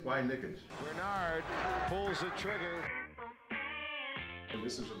by Nickish. Bernard pulls the trigger. And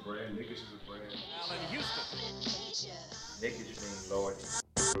this is a brand. Nickish is a brand. Allen Houston. Nickish means loyalty.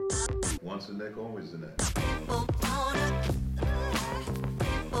 Once a Nick, always a Nick. James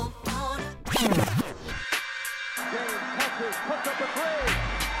touches, puts up a three.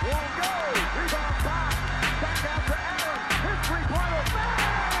 Won't go. Rebound back. Back out to Allen. His three-pointer.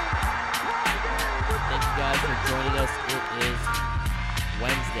 Thank you guys for joining us. It is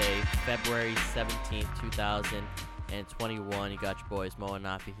Wednesday, February 17th, 2021. You got your boys Mo and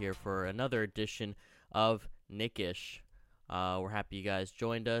Nafi here for another edition of Nickish. We're happy you guys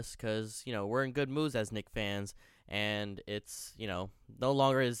joined us because, we're in good moods as Knick fans. And it's, no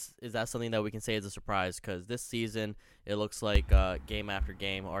longer is that something that we can say is a surprise because this season it looks like game after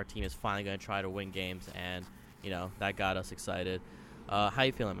game our team is finally going to try to win games. And, that got us excited. How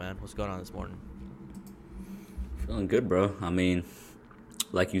you feeling, man? What's going on this morning? Feeling good, bro. I mean,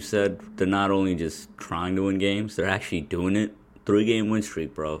 like you said, they're not only just trying to win games, they're actually doing it. 3-game win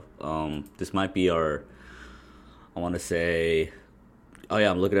streak, bro. This might be our, I want to say, oh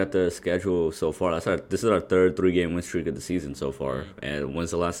yeah, I'm looking at the schedule so far. This is our third 3-game win streak of the season so far. And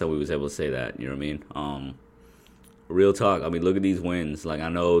when's the last time we was able to say that? You know what I mean? Real talk. I mean, look at these wins. Like, I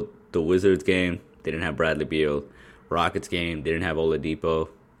know the Wizards game, they didn't have Bradley Beal. Rockets game, they didn't have Oladipo.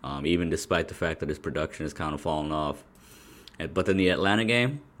 Even despite the fact that his production has kind of fallen off. But then the Atlanta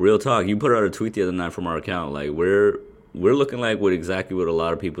game, real talk. You put out a tweet the other night from our account. Like, we're looking like exactly what a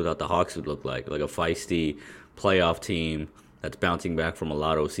lot of people thought the Hawks would look like a feisty playoff team that's bouncing back from a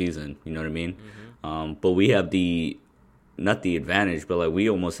lotto season. You know what I mean? Mm-hmm. But we have not the advantage, but like we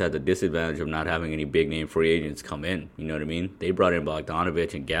almost had the disadvantage of not having any big name free agents come in. You know what I mean? They brought in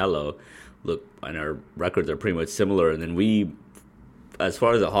Bogdanovich and Gallo. Look, and our records are pretty much similar. And then we, as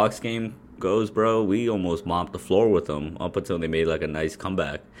far as the Hawks game goes, bro, we almost mopped the floor with them up until they made like a nice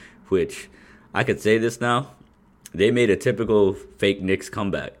comeback, which I could say this now. They made a typical fake Knicks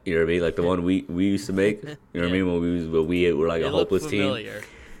comeback. You know what I mean? Like the one we used to make. You know what I mean? When we were like a hopeless team.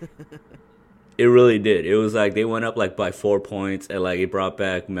 It really did. It was like they went up like by 4 points, and like it brought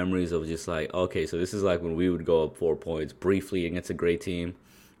back memories of just like, okay, so this is like when we would go up 4 points briefly against a great team,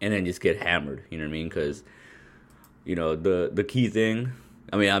 and then just get hammered. You know what I mean? Because the key thing.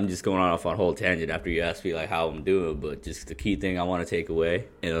 I mean, I'm just going off on a whole tangent after you asked me like how I'm doing, but just the key thing I want to take away,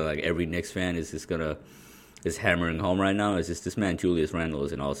 like every Knicks fan is just is hammering home right now is just this man Julius Randle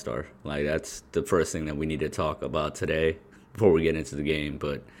is an all-star. Like that's the first thing that we need to talk about today before we get into the game.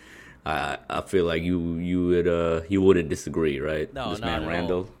 But I feel like you wouldn't disagree, right? No, this not man at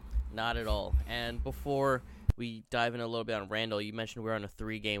Randle. all. Not at all. And before we dive in a little bit on Randle, you mentioned we're on a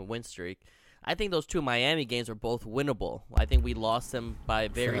 3-game win streak. I think those two Miami games are both winnable. I think we lost them by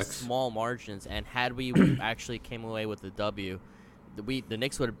very small margins, and had we actually came away with the W, the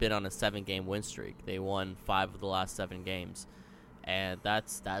Knicks would have been on a 7-game win streak. They won 5 of the last 7 games, and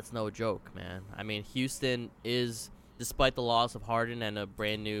that's no joke, man. I mean, Houston is, despite the loss of Harden and a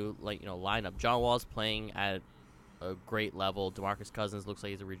brand new lineup, John Wall's playing at a great level. DeMarcus Cousins looks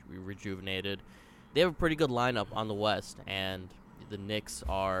like he's rejuvenated. They have a pretty good lineup on the West, and the Knicks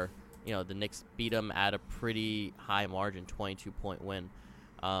are. The Knicks beat them at a pretty high margin, 22-point win.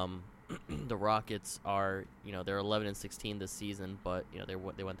 The Rockets are, they're 11-16 this season, but they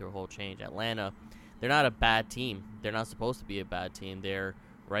went through a whole change. Atlanta, they're not a bad team. They're not supposed to be a bad team. They're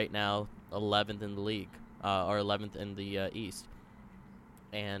right now 11th in the league, or 11th in the East.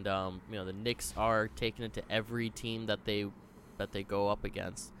 And the Knicks are taking it to every team that they go up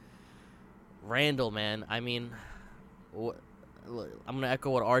against. Randle, man, I mean, I'm gonna echo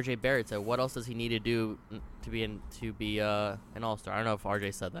what RJ Barrett said. What else does he need to do to be an all-star? I don't know if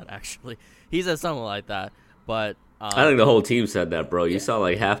RJ said that actually. He said something like that, but I think the whole team said that, bro. You saw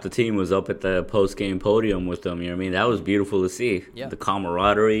like half the team was up at the post-game podium with them. You know what I mean? That was beautiful to see. Yeah. The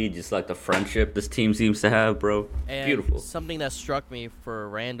camaraderie, just like the friendship this team seems to have, bro. And beautiful. Something that struck me for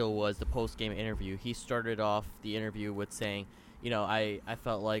Randle was the post-game interview. He started off the interview with saying, I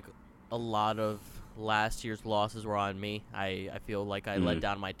felt like a lot of last year's losses were on me. I feel like I let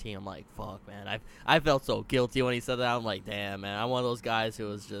down my team. I'm like, fuck, man. I felt so guilty when he said that. I'm like, damn, man. I'm one of those guys who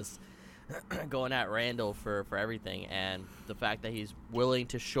was just going at Randle for everything. And the fact that he's willing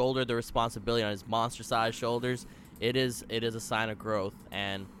to shoulder the responsibility on his monster-sized shoulders, it is a sign of growth.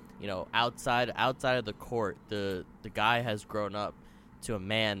 And, outside of the court, the guy has grown up to a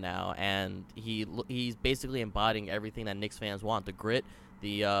man now. And he's basically embodying everything that Knicks fans want. The grit,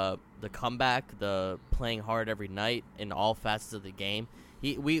 the comeback, the playing hard every night in all facets of the game.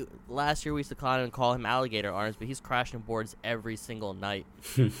 Last year we used to call him Alligator Arms, but he's crashing boards every single night.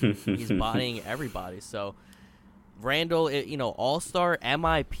 He's bodying everybody. So Randall, All-Star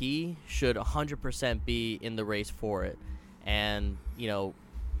MIP should 100% be in the race for it. And, if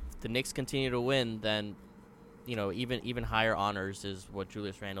the Knicks continue to win, then, even higher honors is what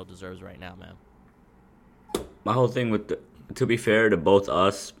Julius Randle deserves right now, man. My whole thing to be fair to both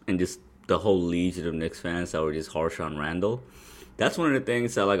us and just the whole legion of Knicks fans that were just harsh on Randle, that's one of the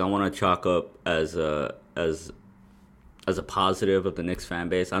things that I want to chalk up as a positive of the Knicks fan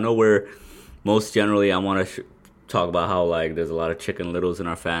base. I know we're most generally I want to talk about how there's a lot of chicken littles in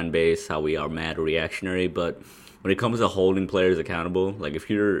our fan base, how we are mad reactionary, but when it comes to holding players accountable, if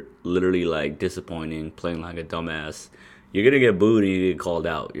you're literally disappointing, playing like a dumbass, you're gonna get booed and you get called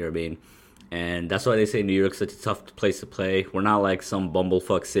out. You know what I mean? And that's why they say New York's such a tough place to play. We're not like some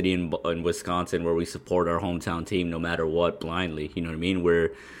bumblefuck city in Wisconsin where we support our hometown team no matter what blindly. You know what I mean?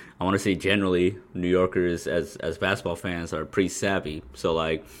 I want to say generally New Yorkers as basketball fans are pretty savvy. So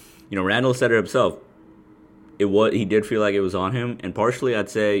Randle said it himself. He did feel like it was on him, and partially I'd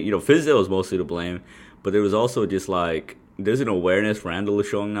say Fizdale was mostly to blame, but there was also just there's an awareness Randle is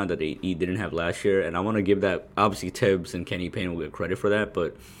showing now that he didn't have last year, and I want to give that, obviously Tibbs and Kenny Payne will get credit for that,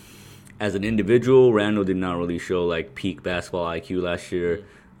 but as an individual, Randle did not really show peak basketball IQ last year.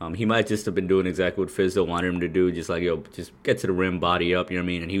 He might just have been doing exactly what Fizdale wanted him to do, just just get to the rim, body up, you know what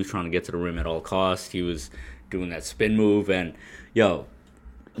I mean? And he was trying to get to the rim at all costs. He was doing that spin move, and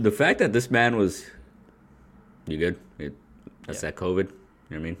the fact that this man was, you good? That's that COVID.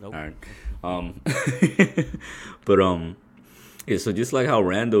 You know what I mean? Nope. All right. But so just how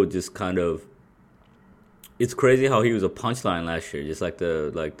Randle just kind of, it's crazy how he was a punchline last year. Just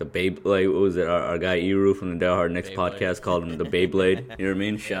the babe, what was it? Our guy Eru from the Die Hard Knicks podcast called him the Beyblade. You know what I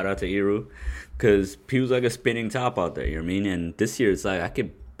mean? Shout out to Eru, because he was like a spinning top out there. You know what I mean? And this year it's I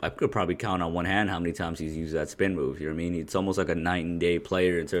could probably count on one hand how many times he's used that spin move. You know what I mean? It's almost like a night and day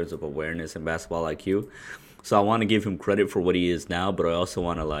player in terms of awareness and basketball IQ. So I want to give him credit for what he is now, but I also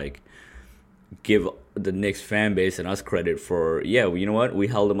want to give the Knicks fan base and us credit for, you know what? We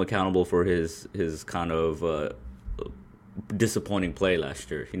held him accountable for his kind of disappointing play last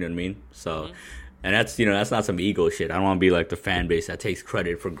year. You know what I mean? So, and that's not some ego shit. I don't want to be like the fan base that takes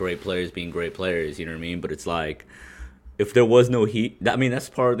credit for great players being great players. You know what I mean? But it's if there was no heat, that's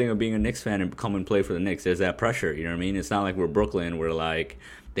part of the thing of being a Knicks fan and come and play for the Knicks. There's that pressure. You know what I mean? It's not like we're Brooklyn where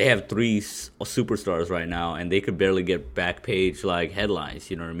they have 3 superstars right now, and they could barely get back page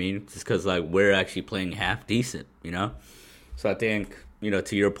headlines. You know what I mean? Just because we're actually playing half decent. So I think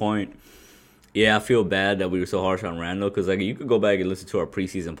to your point, I feel bad that we were so harsh on Randle, because you could go back and listen to our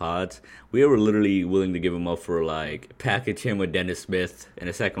preseason pods. We were literally willing to give him up for package him with Dennis Smith and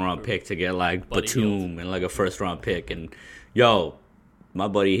a second round pick to get Batum and a first round pick. And my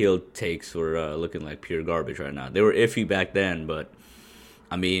Buddy Hield takes were looking like pure garbage right now. They were iffy back then, but.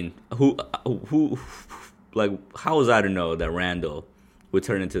 I mean, who, how was I to know that Randle would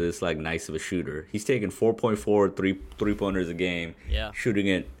turn into this nice of a shooter? He's taking 4.4 three-pointers a game, shooting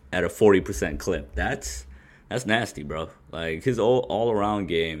it at a 40% clip. That's nasty, bro. His all around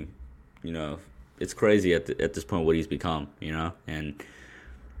game, it's crazy at this point what he's become, and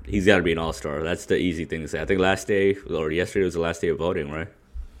he's got to be an all-star. That's the easy thing to say. I think yesterday was the last day of voting, right?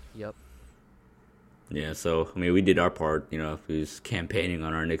 Yep. Yeah, so, we did our part, he was campaigning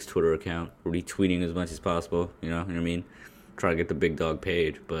on our Knicks Twitter account, retweeting as much as possible, you know what I mean? Try to get the big dog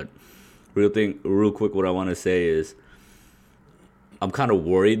paid, but real quick, what I want to say is, I'm kind of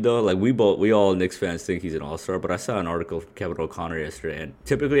worried, though. We all Knicks fans think he's an all-star, but I saw an article from Kevin O'Connor yesterday, and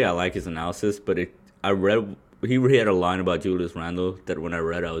typically I like his analysis, but he had a line about Julius Randle that when I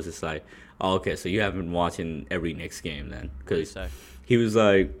read, I was just oh, okay, so you haven't been watching every Knicks game then, because he was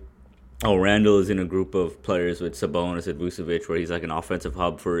Randle is in a group of players with Sabonis and Vucevic where he's an offensive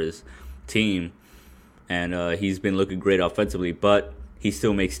hub for his team. And he's been looking great offensively, but he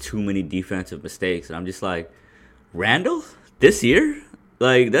still makes too many defensive mistakes. And I'm just Randle? This year?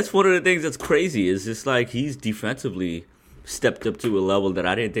 That's one of the things that's crazy is just he's defensively stepped up to a level that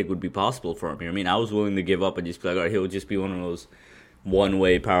I didn't think would be possible for him. I was willing to give up and just be all right, he'll just be one of those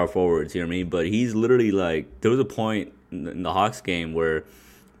one-way power forwards, you know what I mean? But he's literally there was a point in the Hawks game where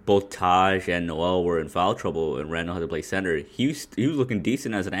both Taj and Noel were in foul trouble, and Randle had to play center. He was looking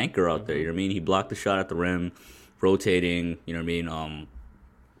decent as an anchor out there. You know what I mean? He blocked the shot at the rim, rotating. You know what I mean?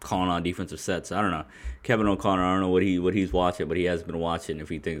 Calling on defensive sets. I don't know. Kevin O'Connor. I don't know what he's watching, but he has been watching. If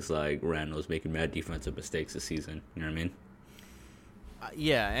he thinks Randle's making mad defensive mistakes this season, you know what I mean?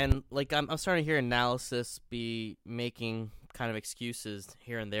 Yeah, and I'm starting to hear analysis be making kind of excuses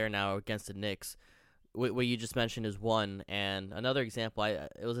here and there now against the Knicks. What you just mentioned is one, and another example.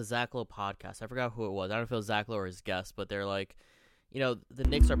 It was a Zach Lowe podcast. I forgot who it was. I don't know if it was Zach Lowe or his guest, but they're the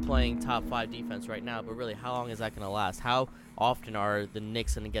Knicks are playing top 5 defense right now, but really, how long is that going to last? How often are the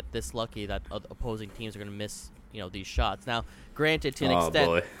Knicks going to get this lucky that opposing teams are going to miss, these shots? Now, granted to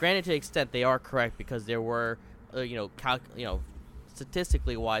an extent, they are correct because there were,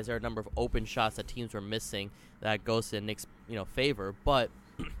 statistically wise, there are a number of open shots that teams were missing that goes to the Knicks, favor. But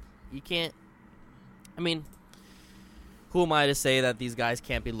you can't. I mean, who am I to say that these guys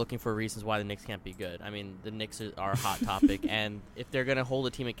can't be looking for reasons why the Knicks can't be good? I mean, the Knicks are a hot topic, and if they're going to hold a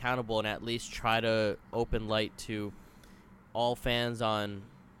team accountable and at least try to open light to all fans on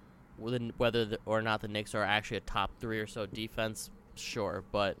whether or not the Knicks are actually a top 3 or so defense, sure.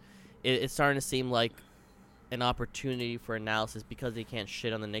 But it's starting to seem like an opportunity for analysis because they can't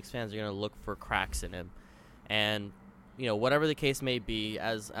shit on the Knicks fans. They're going to look for cracks in him. And, whatever the case may be,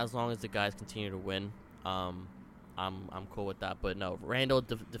 as long as the guys continue to win, I'm cool with that. But no, Randall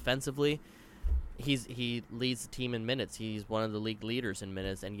defensively, he leads the team in minutes. He's one of the league leaders in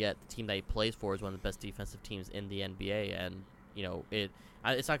minutes, and yet the team that he plays for is one of the best defensive teams in the NBA. And it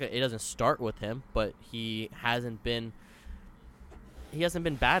doesn't start with him, but he hasn't been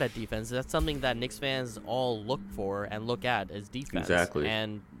bad at defense. That's something that Knicks fans all look for and look at is defense. Exactly.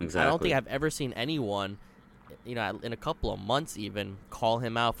 And I don't think I've ever seen anyone, in a couple of months even, call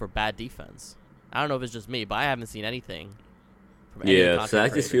him out for bad defense. I don't know if it's just me, but I haven't seen anything from any so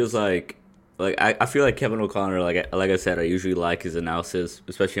that just feels like I feel like Kevin O'Connor, like I said, I usually like his analysis,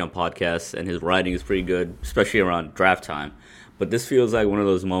 especially on podcasts, and his writing is pretty good, especially around draft time. But this feels like one of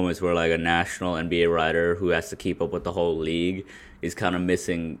those moments where like a national NBA writer who has to keep up with the whole league is kind of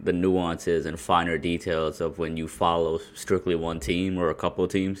missing the nuances and finer details of when you follow strictly one team or a couple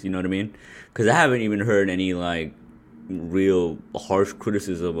of teams, you know what I mean? Because I haven't even heard any like real harsh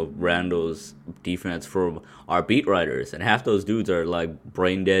criticism of Randall's defense from our beat writers, and half those dudes are like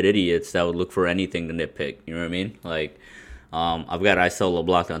brain dead idiots that would look for anything to nitpick, you know what I mean? Like I've got Isola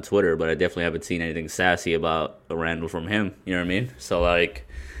blocked on Twitter, but I definitely haven't seen anything sassy about Randall from him, you know what I mean? So like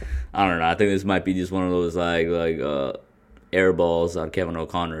I don't know, I think this might be just one of those like air balls on Kevin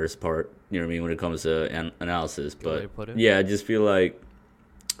O'Connor's part, you know what I mean, when it comes to analysis. But yeah, I just feel like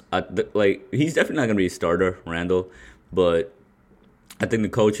he's definitely not going to be a starter, Randall, but I think the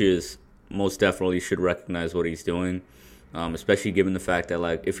coaches most definitely should recognize what he's doing, especially given the fact that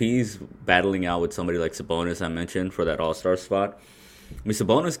like if he's battling out with somebody like Sabonis, I mentioned, for that All-Star spot. I mean,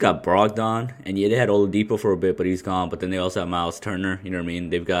 Sabonis got Brogdon, and yeah, they had Oladipo for a bit, but he's gone. But then they also have Miles Turner, you know what I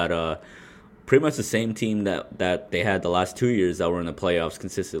mean? They've got pretty much the same team that they had the last 2 years that were in the playoffs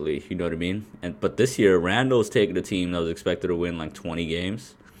consistently, you know what I mean? But this year, Randall's taken a team that was expected to win like 20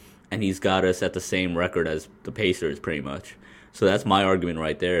 games, and he's got us at the same record as the Pacers pretty much. So that's my argument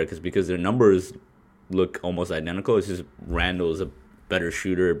right there, because their numbers look almost identical. It's just Randall's a better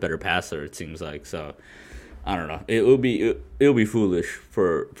shooter, better passer, it seems like. So I don't know. It'll be foolish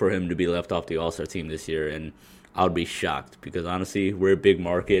for him to be left off the All-Star team this year, and I would be shocked because honestly, we're a big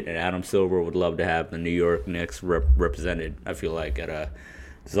market, and Adam Silver would love to have the New York Knicks represented, I feel like, at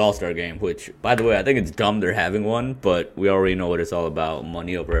this All-Star game, which, by the way, I think it's dumb they're having one, but we already know what it's all about,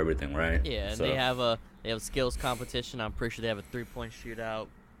 money over everything, right? Yeah, and they have a skills competition. I'm pretty sure they have a 3-point shootout,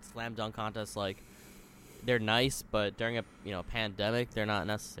 slam dunk contest. Like, they're nice, but during a pandemic, they're not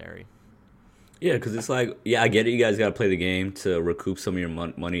necessary. Yeah, because it's like, yeah, I get it. You guys got to play the game to recoup some of your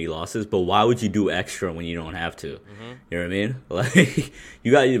money losses, but why would you do extra when you don't have to? Mm-hmm. You know what I mean? Like,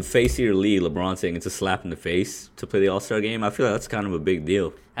 you got the face of your league, LeBron saying it's a slap in the face to play the All-Star game. I feel like that's kind of a big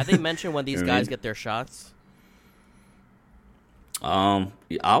deal. Have they mentioned when these guys get their shots? I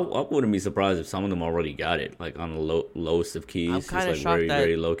wouldn't be surprised if some of them already got it, like on the lowest of keys. I'm kind of like shocked very,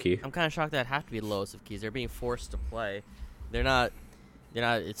 very low key. I'm kind of shocked that have to be lowest of keys. They're being forced to play. They're not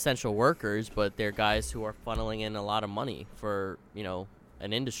essential workers, but they're guys who are funneling in a lot of money for,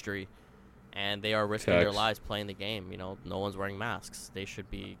 an industry, and they are risking their lives playing the game. No one's wearing masks. They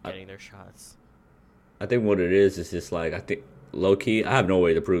should be getting their shots. I think what it is just like, I think low key, I have no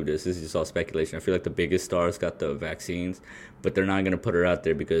way to prove this. This is just all speculation. I feel like the biggest stars got the vaccines, but they're not going to put it out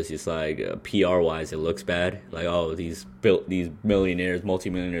there because it's like PR-wise, it looks bad. Like, oh, these millionaires,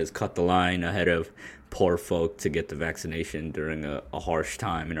 multimillionaires cut the line ahead of poor folk to get the vaccination during a harsh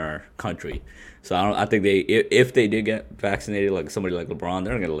time in our country. So I think if they did get vaccinated, like somebody like LeBron,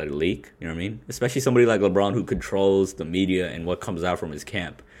 they're not gonna let it leak. You know what I mean? Especially somebody like LeBron who controls the media and what comes out from his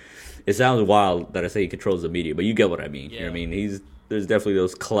camp. It sounds wild that I say he controls the media, but you get what I mean. Yeah. You know what I mean? There's definitely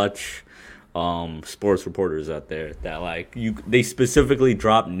those clutch sports reporters out there that like they specifically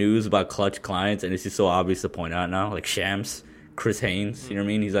drop news about clutch clients, and it's just so obvious to point out now. Like Shams, Chris Haynes, you know what I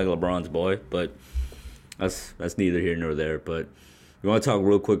mean? He's like LeBron's boy, but that's neither here nor there. But You want to talk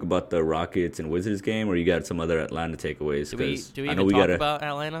real quick about the Rockets and Wizards game, or you got some other Atlanta takeaways? Do we even talk about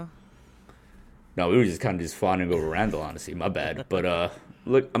Atlanta? No, we were just kind of just fawning over Randall, honestly. My bad. But,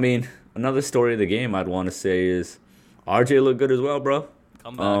 look, I mean, another story of the game I'd want to say is RJ looked good as well, bro.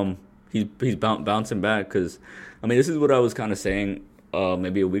 Come back. He's bouncing back because, I mean, this is what I was kind of saying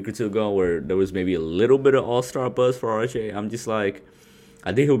maybe a week or two ago where there was maybe a little bit of all-star buzz for RJ. I'm just like,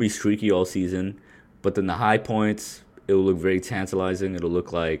 I think he'll be streaky all season. But then the high points, it'll look very tantalizing. It'll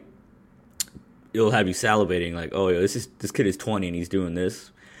look like, it'll have you salivating like, oh, yeah, this kid is 20 and he's doing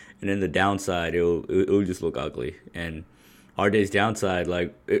this. And then the downside, it'll just look ugly. And RJ's downside,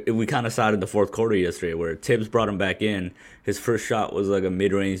 like, we kind of saw it in the fourth quarter yesterday where Tibbs brought him back in. His first shot was like a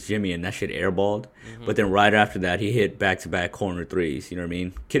mid-range Jimmy, and that shit airballed. Mm-hmm. But then right after that, he hit back-to-back corner threes. You know what I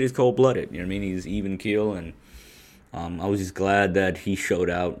mean? Kid is cold-blooded. You know what I mean? He's even keel. And I was just glad that he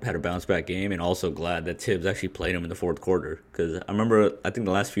showed out, had a bounce-back game, and also glad that Tibbs actually played him in the fourth quarter. Because I remember, I think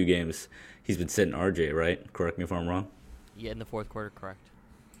the last few games, he's been sitting RJ, right? Correct me if I'm wrong. Yeah, in the fourth quarter, correct.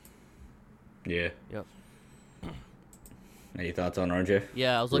 Yeah. Yep. Any thoughts on RJ?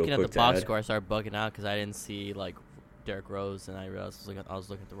 Yeah, I was looking at the box score. I started bugging out because I didn't see like Derrick Rose, and I realized I was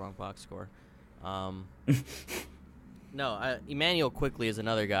looking at the wrong box score. No, Emmanuel Quickley is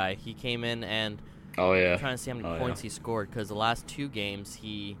another guy. He came in and I'm trying to see how many points he scored because the last two games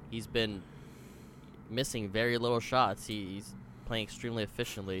he's been missing very little shots. He's playing extremely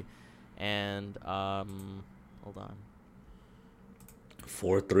efficiently, and hold on.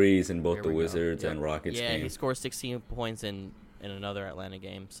 4 threes in both the Wizards and Rockets game. Yeah, he scored 16 points in another Atlanta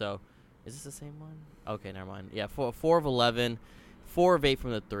game. So, is this the same one? Okay, never mind. Yeah, 4 of 11, 4 of 8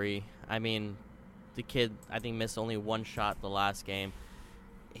 from the 3. I mean, the kid, I think, missed only one shot the last game.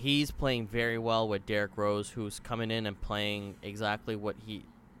 He's playing very well with Derrick Rose, who's coming in and playing exactly what he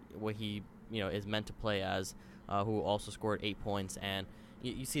is meant to play as, who also scored 8 points. And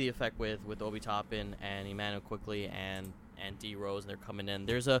you see the effect with Obi Toppin and Emmanuel Quickley and D Rose, and they're coming in.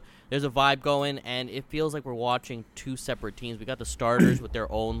 There's a vibe going, and it feels like we're watching two separate teams. We got the starters with their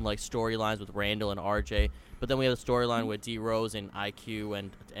own like storylines with Randall and RJ, but then we have a storyline with D Rose and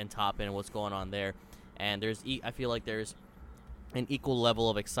IQ and Toppin and what's going on there. And I feel like there's an equal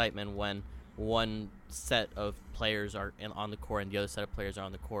level of excitement when one set of players are on the court and the other set of players are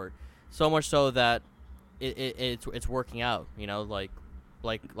on the court. So much so that it's working out. You know, like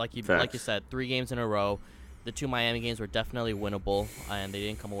you said, 3 games in a row. The 2 Miami games were definitely winnable, and they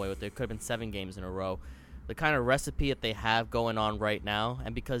didn't come away with it. It could have been 7 games in a row. The kind of recipe that they have going on right now,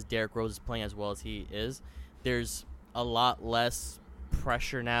 and because Derrick Rose is playing as well as he is, there's a lot less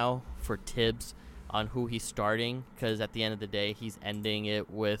pressure now for Tibbs on who he's starting, because at the end of the day, he's ending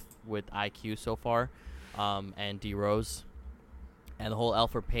it with IQ so far, and D Rose. And the whole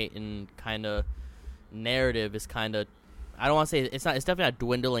Elfrid Payton kind of narrative is kind of, I don't want to say it's definitely not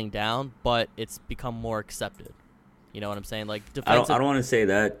dwindling down, but it's become more accepted. You know what I'm saying? Like defensive. I don't want to say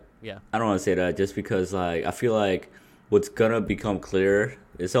that. Yeah. I don't want to say that just because like I feel like what's gonna become clear.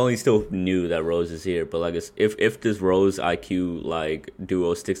 It's only still new that Rose is here, but like if this Rose IQ like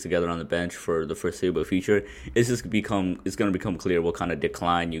duo sticks together on the bench for the foreseeable future, it's gonna become clear what kind of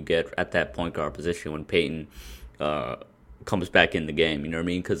decline you get at that point guard position when Payton comes back in the game, you know what I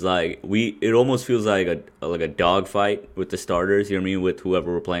mean? Because like it almost feels like a dogfight with the starters, you know what I mean, with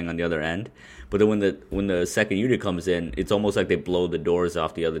whoever we're playing on the other end. But then when the second unit comes in, it's almost like they blow the doors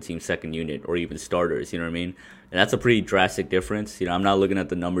off the other team's second unit or even starters, you know what I mean? And that's a pretty drastic difference. You know, I'm not looking at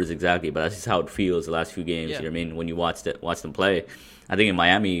the numbers exactly, but that's just how it feels the last few games. Yeah. You know what I mean? When you watch them play, I think in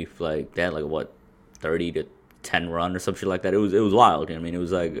Miami, like they had like what 30-10 run or some shit like that. It was wild. You know what I mean? It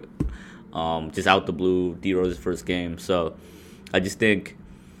was like. Just out the blue, D Rose's first game. So I just think,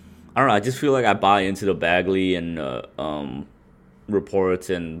 I don't know, I just feel like I buy into the Bagley and reports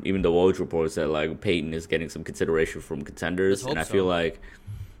and even the Woj reports that like Payton is getting some consideration from contenders. And I feel like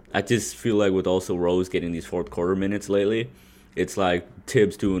with also Rose getting these fourth quarter minutes lately, it's like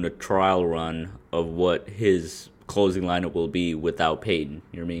Tibbs doing a trial run of what his closing lineup will be without Payton.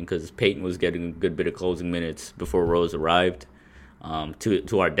 You know what I mean? Because Payton was getting a good bit of closing minutes before Rose arrived.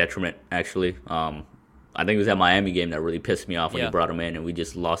 To our detriment, actually. I think it was that Miami game that really pissed me off when he brought him in, and we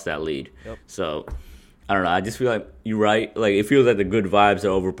just lost that lead. Yep. So, I don't know. I just feel like you're right. Like it feels like the good vibes are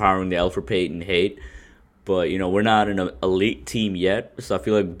overpowering the Elfrid Payton hate. But, you know, we're not an elite team yet, so I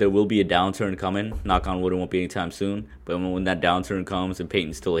feel like there will be a downturn coming. Knock on wood, it won't be anytime soon. But when that downturn comes and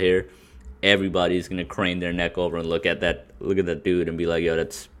Payton's still here, everybody's going to crane their neck over and look at that dude and be like, yo,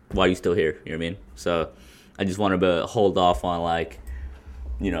 that's why you still here. You know what I mean? So I just want to hold off on, like,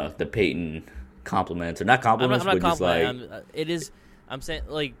 you know, the Payton compliments. Or not compliments, but just like... I'm saying,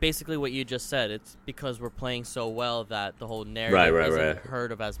 like, basically what you just said. It's because we're playing so well that the whole narrative isn't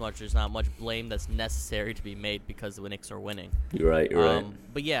heard of as much. There's not much blame that's necessary to be made because the Knicks are winning. You're right.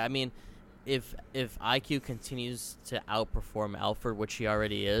 But yeah, I mean, if IQ continues to outperform Alfred, which he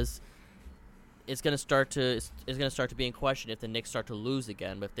already is, it's gonna start to be in question if the Knicks start to lose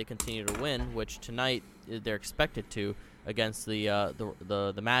again. But if they continue to win, which tonight they're expected to against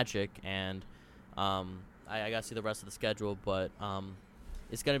the Magic, and I gotta see the rest of the schedule, but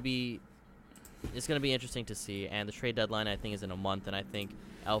it's gonna be interesting to see. And the trade deadline, I think, is in a month, and I think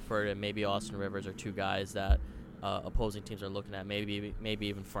Alfred and maybe Austin Rivers are two guys that opposing teams are looking at. Maybe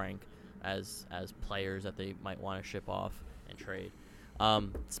even Frank as players that they might want to ship off and trade.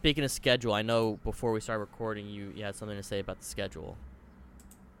 Speaking of schedule, I know before we start recording, you had something to say about the schedule.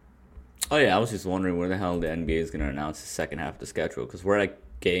 Oh yeah, I was just wondering where the hell the NBA is gonna announce the second half of the schedule, because we're at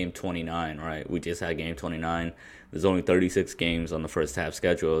game 29, right? We just had game 29. There's only 36 games on the first half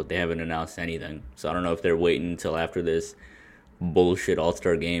schedule. They haven't announced anything. So I don't know if they're waiting until after this bullshit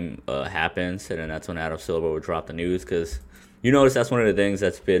All-Star game happens, and then that's when Adam Silver will drop the news. Because you notice that's one of the things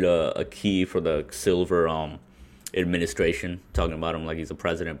that's been a key for the Silver administration, talking about him like he's a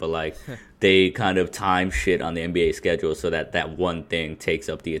president, but like they kind of time shit on the NBA schedule so that one thing takes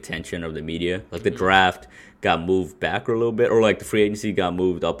up the attention of the media. Like the draft got moved back a little bit, or like the free agency got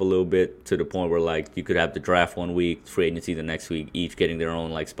moved up a little bit to the point where like you could have the draft one week, free agency the next week, each getting their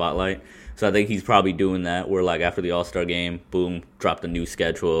own like spotlight. So I think he's probably doing that, where like after the All-Star game, boom, drop the new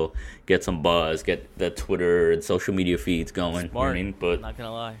schedule, get some buzz, get the Twitter and social media feeds going. Smart. You know what I mean? But not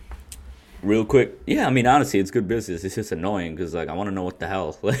gonna lie. Real quick, yeah, I mean, honestly, it's good business. It's just annoying because, like, I want to know what the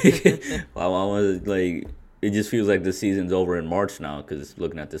hell. Like, I want to, like, it just feels like the season's over in March now because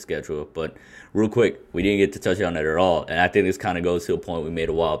looking at the schedule. But real quick, we didn't get to touch on it at all. And I think this kind of goes to a point we made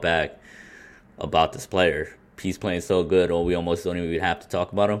a while back about this player. He's playing so good, we almost don't even have to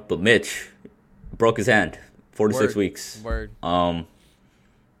talk about him. But Mitch broke his hand, 4 to 6 weeks. Word.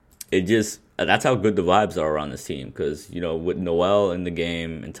 It just, that's how good the vibes are on this team, because, you know, with Noel in the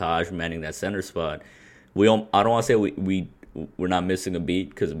game and Taj manning that center spot, I don't want to say we're not missing a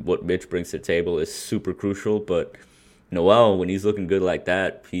beat, because what Mitch brings to the table is super crucial, but Noel, when he's looking good like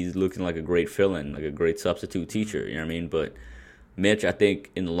that, he's looking like a great fill-in, like a great substitute teacher, you know what I mean? But Mitch, I think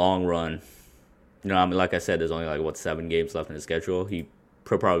in the long run, you know, I mean, like I said, there's only 7 games left in the schedule. He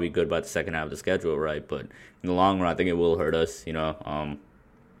probably be good by the second half of the schedule, right? But in the long run, I think it will hurt us, you know.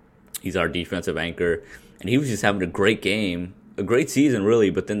 He's our defensive anchor, and he was just having a great game, a great season,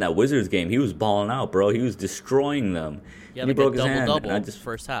 really. But then that Wizards game, he was balling out, bro. He was destroying them. Yeah, he broke his hand. Double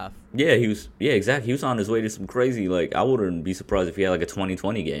first half. Yeah, exactly. He was on his way to some crazy. Like, I wouldn't be surprised if he had like a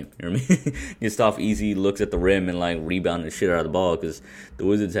 20-20 game. You know what I mean? Just off easy looks at the rim and like rebounding the shit out of the ball, because the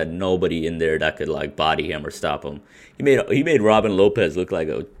Wizards had nobody in there that could like body him or stop him. He made Robin Lopez look like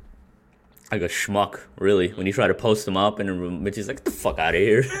a schmuck, really, when he tried to post him up, and then Mitch is like, get the fuck out of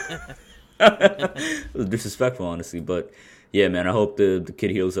here. It was disrespectful, honestly. But yeah, man, I hope the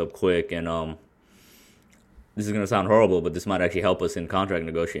kid heals up quick. And this is gonna sound horrible, but this might actually help us in contract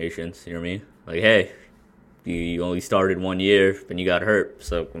negotiations. You know what I mean? Like, hey, you only started 1 year, then you got hurt.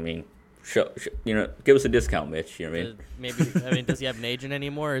 So I mean, give us a discount, Mitch. You know what I mean? Maybe. I mean, does he have an agent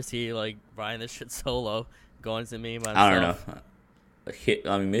anymore? Or is he like buying this shit solo, going to me by himself? I don't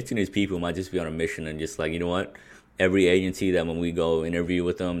know. I mean, Mitch and his people might just be on a mission and just like, you know what? Every agency that when we go interview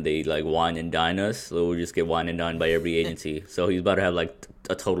with them, they like wine and dine us. So we'll just get wine and dined by every agency. So he's about to have like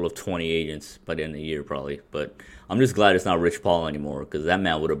a total of 20 agents by the end of the year, probably. But I'm just glad it's not Rich Paul anymore, because that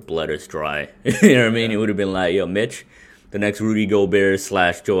man would have bled us dry. You know what I mean? He would have been like, yo, Mitch, the next Rudy Gobert /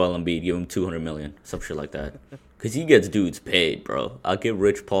 Joel Embiid, give him $200 million, some shit like that. Because he gets dudes paid, bro. I'll give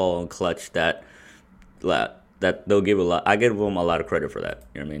Rich Paul and Clutch that they'll give a lot. I give them a lot of credit for that.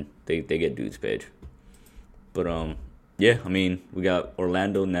 You know what I mean? They get dudes paid. But yeah, I mean, we got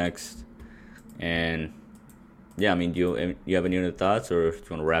Orlando next, and yeah, I mean, do you have any other thoughts, or do you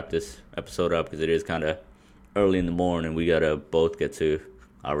want to wrap this episode up, because it is kind of early in the morning. We gotta both get to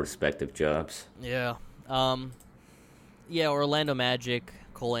our respective jobs. Yeah. Orlando Magic.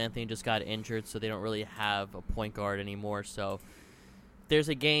 Cole Anthony just got injured, so they don't really have a point guard anymore. So there's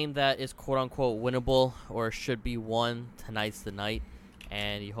a game that is quote-unquote winnable, or should be won. Tonight's the night,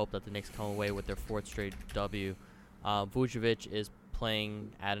 and you hope that the Knicks come away with their 4th straight W. Vucevic is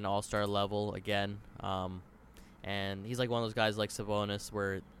playing at an all-star level again, and he's like one of those guys like Sabonis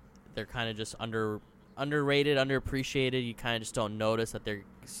where they're kind of just underrated, underappreciated. You kind of just don't notice that they're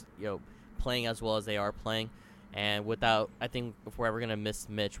playing as well as they are playing. And I think if we're ever going to miss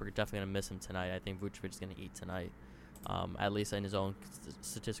Mitch, we're definitely going to miss him tonight. I think Vucevic is going to eat tonight. At least in his own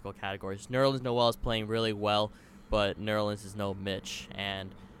statistical categories. Nerlens Noel is playing really well. but Nerlens is no Mitch,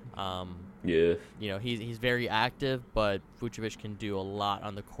 and Yeah. you know, he's very active, but Vucevic can do a lot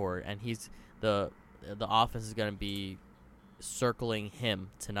on the court, and the offense is going to be circling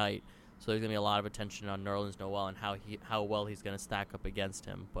him tonight. So there's going to be a lot of attention on Nerlens Noel and how well he's going to stack up against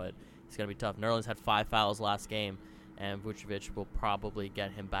him, but it's going to be tough. Nerlens had 5 fouls last game, and Vucevic will probably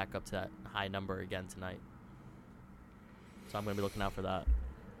get him back up to that high number again tonight. So I'm going to be looking out for that.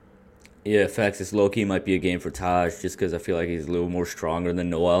 Yeah, facts. This low-key might be a game for Taj just because I feel like he's a little more stronger than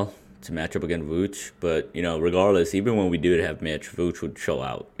Noel to match up against Vooch. But, you know, regardless, even when we do have Mitch, Vooch would show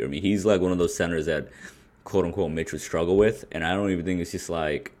out. I mean, he's like one of those centers that, quote-unquote, Mitch would struggle with. And I don't even think it's just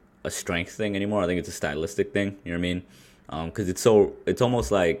like a strength thing anymore. I think it's a stylistic thing. You know what I mean? Because it's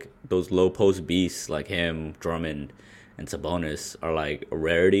almost like those low-post beasts like him, Drummond, and Sabonis are like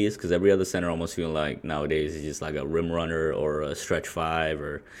rarities because every other center almost feel like nowadays is just like a rim runner or a stretch 5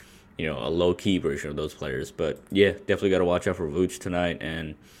 or, you know, a low-key version of those players. But, yeah, definitely got to watch out for Vooch tonight.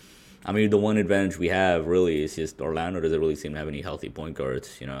 And, I mean, the one advantage we have, really, is just Orlando doesn't really seem to have any healthy point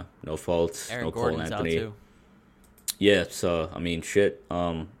guards, you know. No Fultz, Aaron no Gordon's Cole Anthony. out too. Yeah, so, I mean, shit.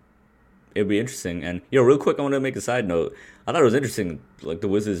 It'd be interesting. And, you know, real quick, I want to make a side note. I thought it was interesting, like, the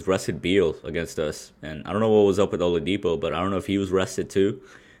Wizards rested Beal against us. And I don't know what was up with Oladipo, but I don't know if he was rested too.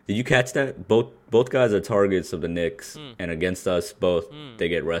 Did you catch that? Both guys are targets of the Knicks, and against us, both they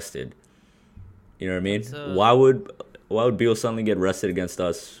get rested. You know what I mean? Why would Beal suddenly get rested against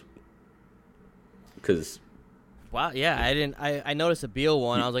us? Because wow, yeah, I noticed a Beal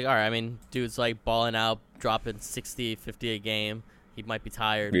one. I was like, all right, I mean, dude's like balling out, dropping 60, 50 a game. He might be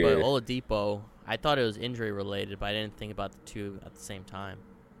tired, Yeah. but Oladipo, I thought it was injury related, but I didn't think about the two at the same time.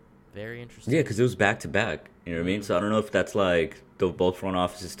 Very interesting. yeah, because it was back to back. You know what I mean? So I don't know if that's like both front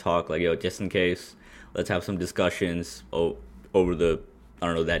offices talk like, yo, just in case, let's have some discussions over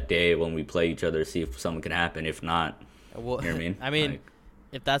that day when we play each other, see if something can happen. If not, Well, you know what I mean? I mean, Like,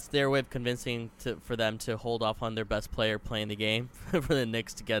 if that's their way of convincing for them to hold off on their best player playing the game for the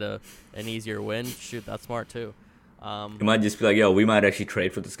Knicks to get an easier win, shoot, that's smart too. it might just be like, yo, we might actually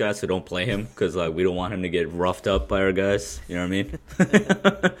trade for this guy, so don't play him because like we don't want him to get roughed up by our guys. You know what I mean?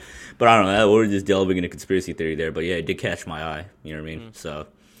 But I don't know. We're just delving into conspiracy theory there. But yeah, it did catch my eye. You know what I mean? So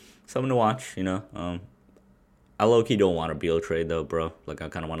something to watch. You know, I low key don't want a Beal trade though, bro. Like I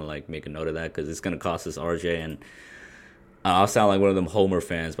kind of want to like make a note of that because it's gonna cost us RJ, and I'll sound like one of them Homer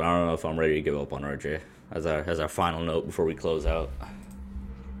fans, but I don't know if I'm ready to give up on RJ as our final note before we close out.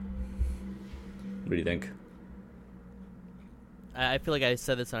 What do you think? I feel like I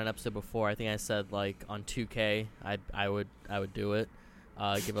said this on an episode before. I think I said like on 2K, I would do it,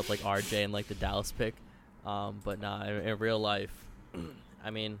 give up like RJ and like the Dallas pick, but nah, in real life,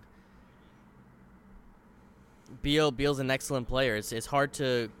 I mean, Beal's an excellent player. It's hard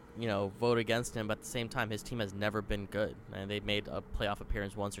to vote against him, but at the same time, his team has never been good, and they made a playoff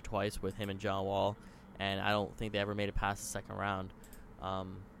appearance once or twice with him and John Wall, and I don't think they ever made it past the second round.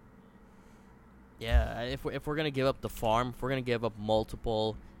 Yeah, if we're gonna give up the farm, if we're gonna give up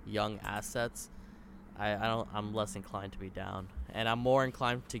multiple young assets, I'm less inclined to be down, and I'm more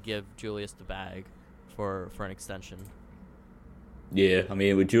inclined to give Julius the bag for an extension. Yeah, I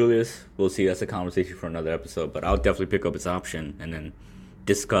mean with Julius, we'll see. That's a conversation for another episode, but I'll definitely pick up his option and then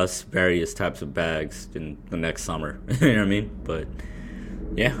discuss various types of bags in the next summer. You know what I mean? But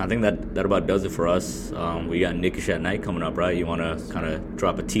yeah, I think that about does it for us. We got Nickish at Night coming up, right? You want to kind of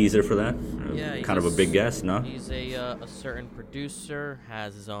drop a teaser for that? Yeah, kind of a big guest, no? He's a certain producer,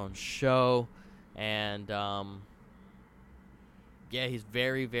 has his own show, and yeah, he's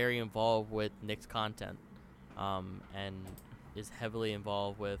very, very involved with Knicks content, and is heavily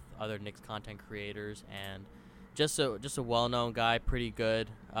involved with other Knicks content creators, and just a well-known guy, pretty good.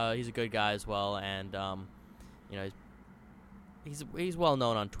 He's a good guy as well, and he's well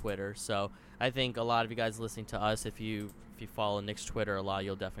known on Twitter. So I think a lot of you guys listening to us, if you follow Knicks Twitter a lot,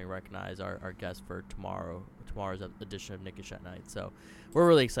 you'll definitely recognize our guest for tomorrow's edition of Nickish at Night. So we're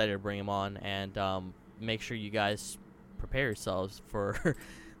really excited to bring him on, and make sure you guys prepare yourselves for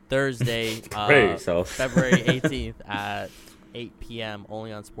Thursday, February 18th at 8 p.m.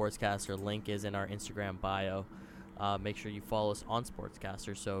 only on Sportscaster. Link is in our Instagram bio. Make sure you follow us on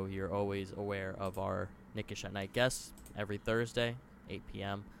Sportscaster so you're always aware of our Nickish at Night guests every Thursday, 8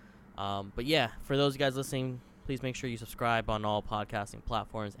 p.m. But yeah, for those guys listening, please make sure you subscribe on all podcasting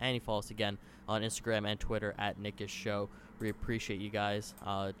platforms, and you follow us again on Instagram and Twitter at Nickish Show. We appreciate you guys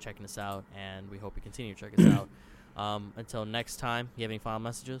checking us out, and we hope you continue to check us out. Until next time, you have any final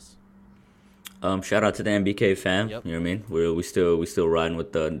messages? Shout out to the MBK fam. Yep. You know what I mean? We still riding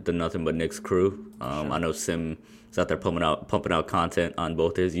with the Nothing But Knicks crew. I know Sim is out there pumping out content on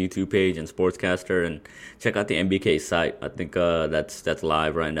both his YouTube page and Sportscaster, and check out the MBK site. I think that's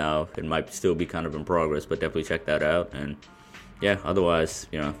live right now. It might still be kind of in progress, but definitely check that out. And yeah, otherwise,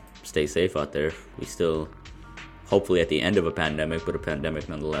 stay safe out there. We still hopefully at the end of a pandemic, but a pandemic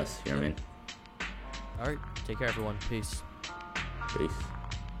nonetheless. You know what I mean? All right. Take care, everyone. Peace. Peace.